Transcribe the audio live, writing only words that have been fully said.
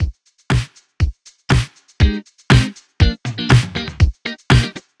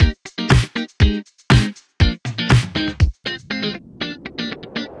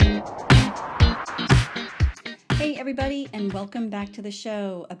everybody, and welcome back to the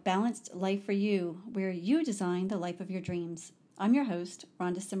show, A Balanced Life for You, where you design the life of your dreams. I'm your host,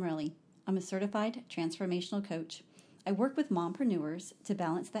 Rhonda Cimarelli. I'm a certified transformational coach. I work with mompreneurs to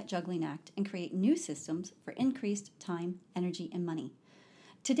balance that juggling act and create new systems for increased time, energy, and money.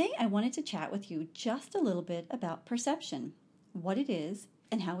 Today, I wanted to chat with you just a little bit about perception, what it is,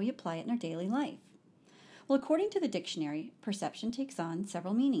 and how we apply it in our daily life. Well, according to the dictionary, perception takes on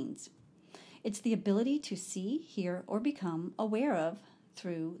several meanings. It's the ability to see, hear, or become aware of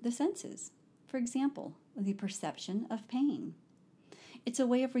through the senses. For example, the perception of pain. It's a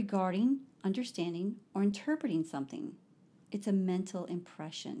way of regarding, understanding, or interpreting something. It's a mental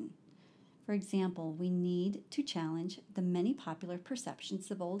impression. For example, we need to challenge the many popular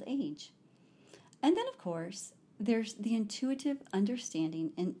perceptions of old age. And then, of course, there's the intuitive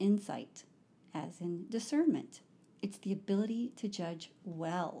understanding and insight, as in discernment. It's the ability to judge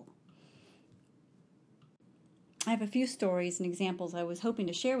well. I have a few stories and examples I was hoping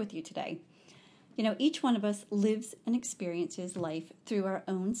to share with you today. Each one of us lives and experiences life through our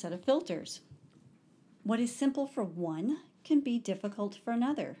own set of filters. What is simple for one can be difficult for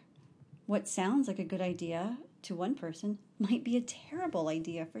another. What sounds like a good idea to one person might be a terrible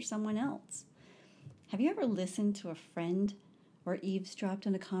idea for someone else. Have you ever listened to a friend or eavesdropped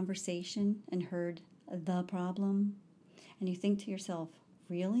on a conversation and heard the problem? And you think to yourself,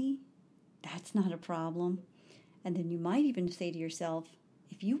 really? That's not a problem. And then you might even say to yourself,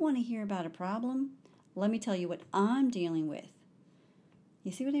 if you want to hear about a problem, let me tell you what I'm dealing with.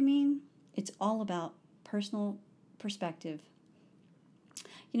 You see what I mean? It's all about personal perspective.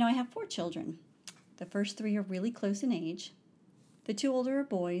 I have 4 children. The first 3 are really close in age. The 2 older are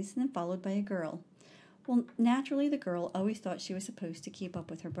boys, and then followed by a girl. Well, naturally, the girl always thought she was supposed to keep up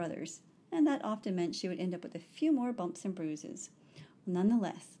with her brothers, and that often meant she would end up with a few more bumps and bruises. Well,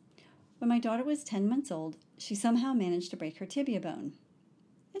 nonetheless, when my daughter was 10 months old, she somehow managed to break her tibia bone.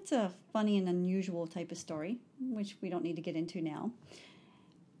 It's a funny and unusual type of story, which we don't need to get into now.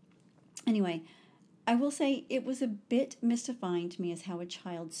 Anyway, I will say it was a bit mystifying to me as how a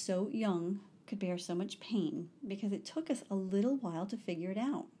child so young could bear so much pain, because it took us a little while to figure it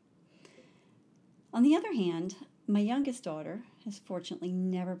out. On the other hand, my youngest daughter has fortunately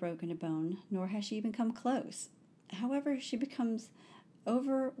never broken a bone, nor has she even come close. However, she becomes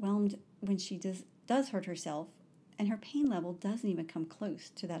overwhelmed when she does hurt herself, and her pain level doesn't even come close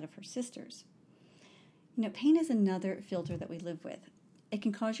to that of her sisters. Pain is another filter that we live with. It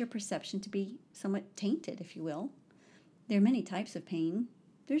can cause your perception to be somewhat tainted, if you will. There are many types of pain.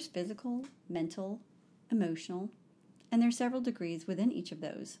 There's physical, mental, emotional, and there are several degrees within each of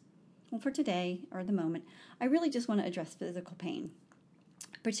those. Well, for today, or the moment, I really just want to address physical pain,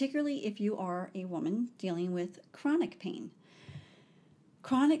 particularly if you are a woman dealing with chronic pain.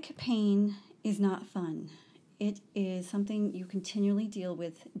 Chronic pain is not fun. It is something you continually deal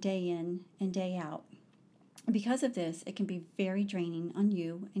with day in and day out. Because of this, it can be very draining on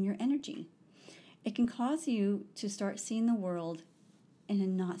you and your energy. It can cause you to start seeing the world in a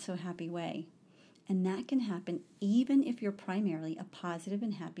not so happy way. And that can happen even if you're primarily a positive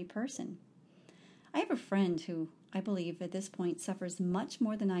and happy person. I have a friend who I believe at this point suffers much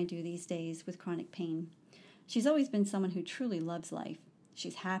more than I do these days with chronic pain. She's always been someone who truly loves life.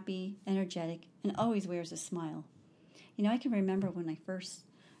 She's happy, energetic, and always wears a smile. I can remember when I first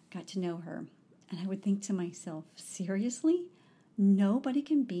got to know her, and I would think to myself, seriously? Nobody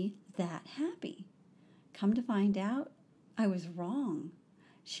can be that happy. Come to find out, I was wrong.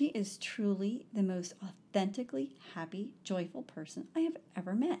 She is truly the most authentically happy, joyful person I have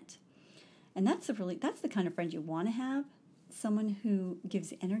ever met. And that's the kind of friend you want to have, someone who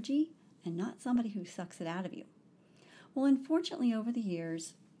gives energy and not somebody who sucks it out of you. Well, unfortunately, over the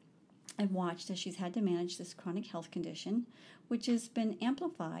years, I've watched as she's had to manage this chronic health condition, which has been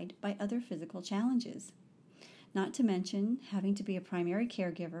amplified by other physical challenges. Not to mention having to be a primary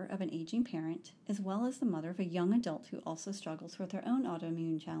caregiver of an aging parent, as well as the mother of a young adult who also struggles with her own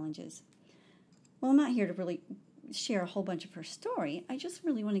autoimmune challenges. Well, I'm not here to really share a whole bunch of her story. I just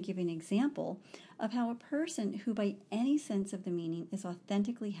really want to give you an example of how a person who by any sense of the meaning is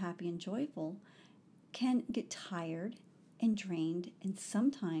authentically happy and joyful can get tired and drained and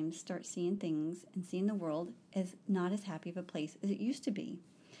sometimes start seeing things and seeing the world as not as happy of a place as it used to be.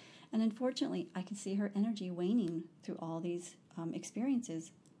 And unfortunately, I can see her energy waning through all these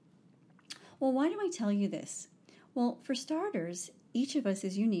experiences. Well, why do I tell you this? Well, for starters, each of us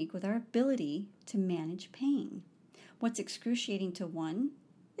is unique with our ability to manage pain. What's excruciating to one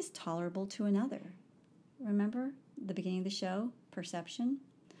is tolerable to another. Remember the beginning of the show, perception?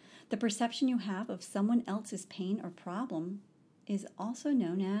 The perception you have of someone else's pain or problem is also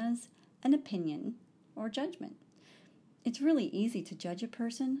known as an opinion or judgment. It's really easy to judge a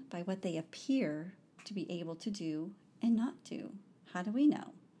person by what they appear to be able to do and not do. How do we know?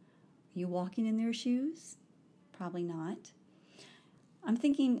 Are you walking in their shoes? Probably not. I'm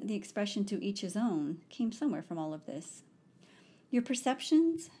thinking the expression "to each his own" came somewhere from all of this. Your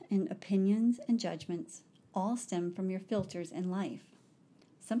perceptions and opinions and judgments all stem from your filters in life.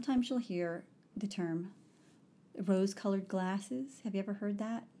 Sometimes you'll hear the term rose-colored glasses. Have you ever heard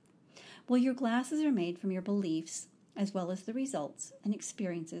that? Well, your glasses are made from your beliefs as well as the results and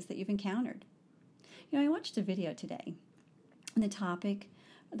experiences that you've encountered. I watched a video today, and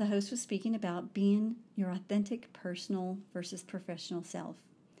the host was speaking about being your authentic personal versus professional self.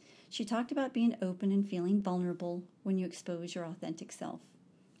 She talked about being open and feeling vulnerable when you expose your authentic self.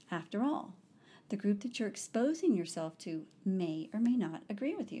 After all, the group that you're exposing yourself to may or may not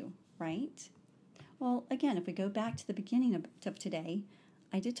agree with you, right? Well, again, if we go back to the beginning of today,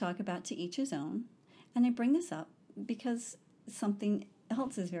 I did talk about to each his own, and I bring this up because something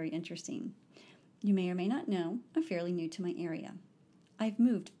else is very interesting. You may or may not know, I'm fairly new to my area. I've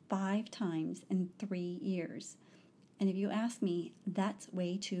moved 5 times in 3 years. And if you ask me, that's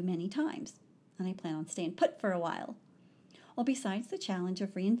way too many times. And I plan on staying put for a while. Well, besides the challenge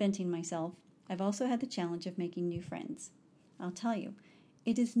of reinventing myself, I've also had the challenge of making new friends. I'll tell you,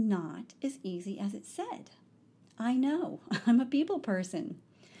 it is not as easy as it's said. I know, I'm a people person.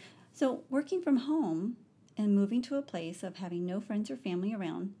 So working from home and moving to a place of having no friends or family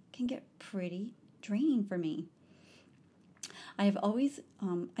around can get pretty draining for me. I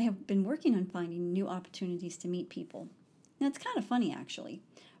have been working on finding new opportunities to meet people. Now, it's kind of funny, actually.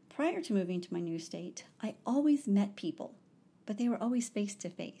 Prior to moving to my new state, I always met people, but they were always face to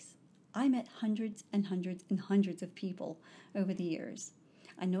face. I met hundreds and hundreds and hundreds of people over the years.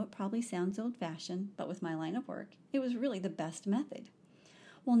 I know it probably sounds old-fashioned, but with my line of work, it was really the best method.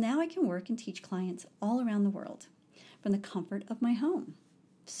 Well, now I can work and teach clients all around the world from the comfort of my home.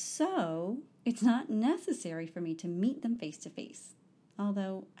 So it's not necessary for me to meet them face to face,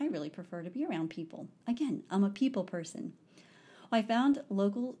 although I really prefer to be around people. Again, I'm a people person. I found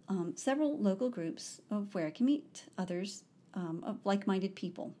several local groups of where I can meet others of like-minded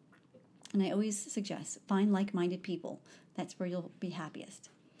people. And I always suggest find like-minded people. That's where you'll be happiest.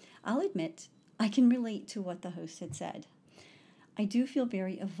 I'll admit I can relate to what the host had said. I do feel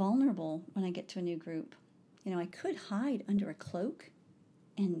very vulnerable when I get to a new group. I could hide under a cloak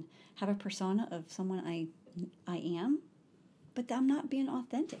and have a persona of someone I am, but I'm not being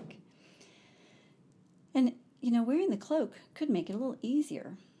authentic. And, wearing the cloak could make it a little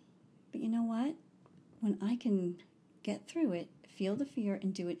easier. But you know what? When I can get through it, feel the fear,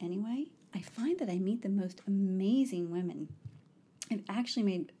 and do it anyway, I find that I meet the most amazing women. I've actually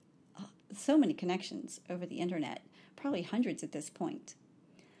made so many connections over the internet, probably hundreds at this point.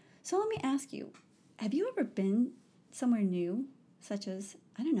 So let me ask you, have you ever been somewhere new, such as,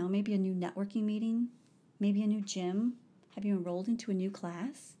 maybe a new networking meeting, maybe a new gym? Have you enrolled into a new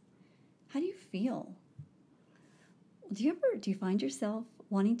class? How do you feel? Do you find yourself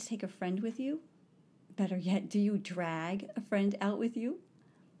wanting to take a friend with you? Better yet, do you drag a friend out with you?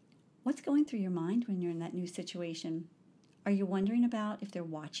 What's going through your mind when you're in that new situation? Are you wondering about if they're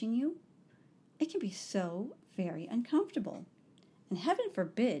watching you? It can be so very uncomfortable. And heaven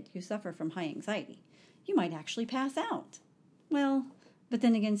forbid you suffer from high anxiety. You might actually pass out. Well, but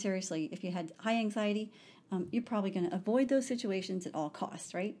then again, seriously, if you had high anxiety, you're probably going to avoid those situations at all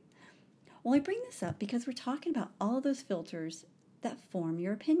costs, right? Well, I bring this up because we're talking about all those filters that form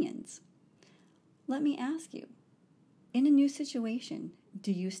your opinions. Let me ask you, in a new situation,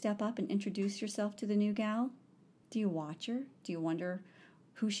 do you step up and introduce yourself to the new gal? Do you watch her? Do you wonder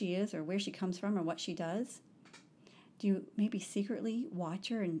who she is or where she comes from or what she does? Do you maybe secretly watch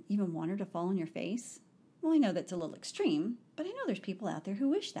her and even want her to fall on your face? Well, I know that's a little extreme, but I know there's people out there who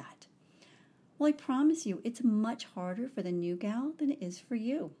wish that. Well, I promise you, it's much harder for the new gal than it is for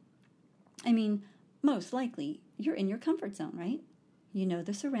you. Most likely, you're in your comfort zone, right? You know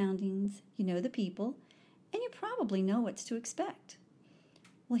the surroundings, you know the people, and you probably know what's to expect.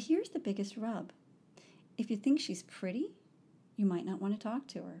 Well, here's the biggest rub. If you think she's pretty, you might not want to talk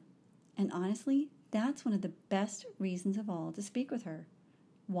to her. And honestly, that's one of the best reasons of all to speak with her.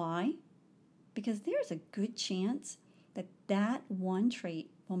 Why? Because there's a good chance that one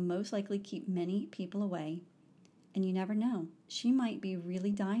trait will most likely keep many people away. And you never know. She might be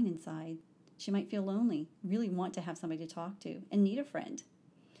really dying inside. She might feel lonely, really want to have somebody to talk to, and need a friend.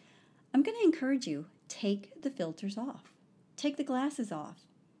 I'm going to encourage you, take the filters off. Take the glasses off.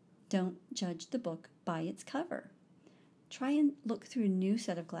 Don't judge the book by its cover. Try and look through a new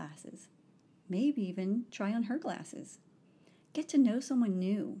set of glasses. Maybe even try on her glasses. Get to know someone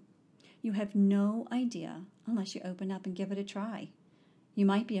new. You have no idea unless you open up and give it a try. You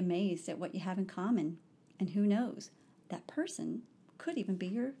might be amazed at what you have in common. And who knows, that person could even be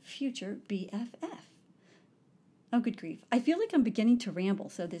your future BFF. Oh, good grief. I feel like I'm beginning to ramble,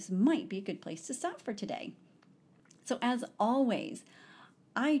 so this might be a good place to stop for today. So as always,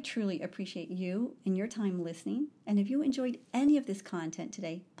 I truly appreciate you and your time listening. And if you enjoyed any of this content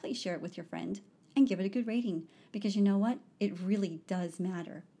today, please share it with your friend and give it a good rating, because you know what? It really does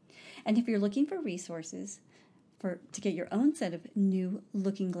matter. And if you're looking for resources to get your own set of new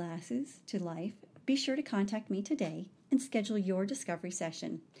looking glasses to life, be sure to contact me today and schedule your discovery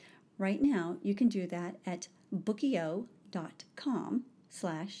session. Right now, you can do that at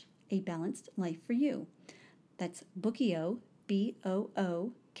bookio.com/abalancedlifeforyou. That's bookio,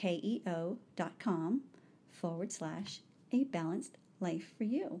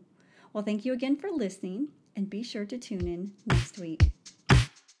 bookio.com/a-balanced-life-for-you. Well, thank you again for listening, and be sure to tune in next week.